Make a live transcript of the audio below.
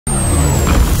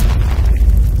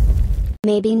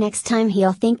Maybe next time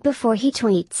he'll think before he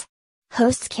tweets.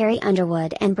 Hosts Carrie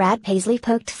Underwood and Brad Paisley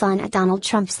poked fun at Donald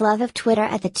Trump's love of Twitter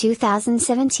at the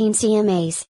 2017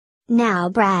 CMAs. Now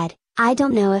Brad, I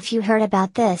don't know if you heard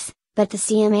about this, but the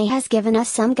CMA has given us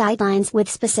some guidelines with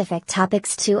specific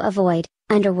topics to avoid,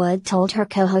 Underwood told her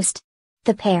co-host.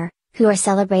 The pair, who are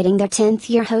celebrating their 10th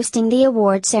year hosting the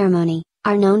award ceremony,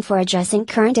 are known for addressing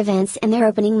current events in their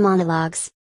opening monologues.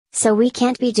 So we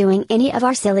can't be doing any of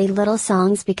our silly little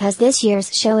songs because this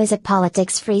year's show is a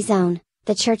politics-free zone,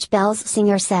 the Church Bells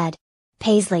singer said.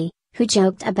 Paisley, who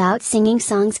joked about singing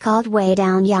songs called Way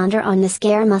Down Yonder on the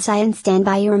Scare Messiah and Stand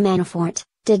By Your Manafort,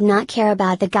 did not care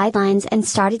about the guidelines and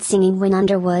started singing when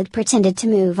Underwood pretended to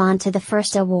move on to the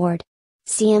first award.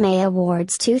 CMA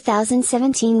Awards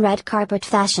 2017 red carpet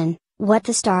fashion, what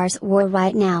the stars wore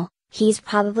right now, he's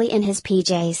probably in his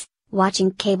PJs,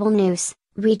 watching cable news,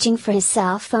 reaching for his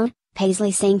cell phone,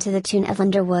 Paisley sang to the tune of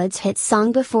Underwood's hit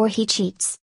song Before He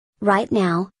Cheats. Right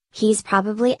now, he's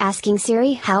probably asking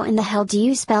Siri how in the hell do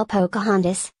you spell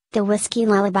Pocahontas, the whiskey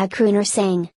lullaby crooner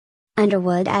sang.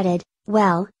 Underwood added,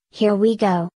 well, here we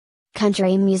go.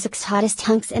 Country music's hottest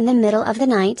hunks in the middle of the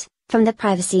night, from the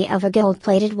privacy of a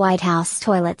gold-plated White House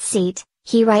toilet seat,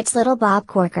 he writes Little Bob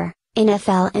Corker,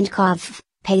 NFL and Kopf,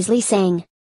 Paisley sang.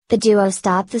 The duo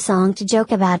stopped the song to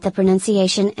joke about the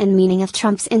pronunciation and meaning of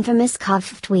Trump's infamous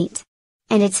Kopf tweet.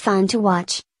 And it's fun to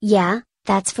watch, yeah,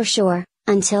 that's for sure,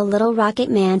 until Little Rocket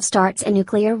Man starts a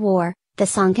nuclear war, the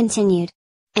song continued.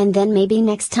 And then maybe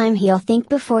next time he'll think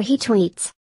before he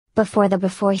tweets. Before the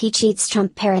Before He Cheats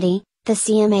Trump parody, the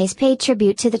CMAs paid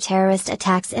tribute to the terrorist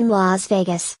attacks in Las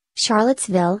Vegas,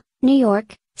 Charlottesville, New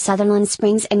York, Sutherland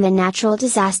Springs and the natural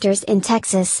disasters in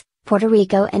Texas, Puerto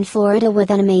Rico and Florida with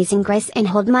an amazing grace and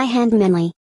Hold My Hand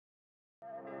Minley.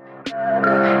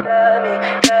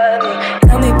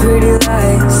 Tell me pretty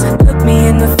lies, look me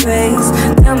in the face,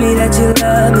 tell me that you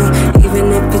love me.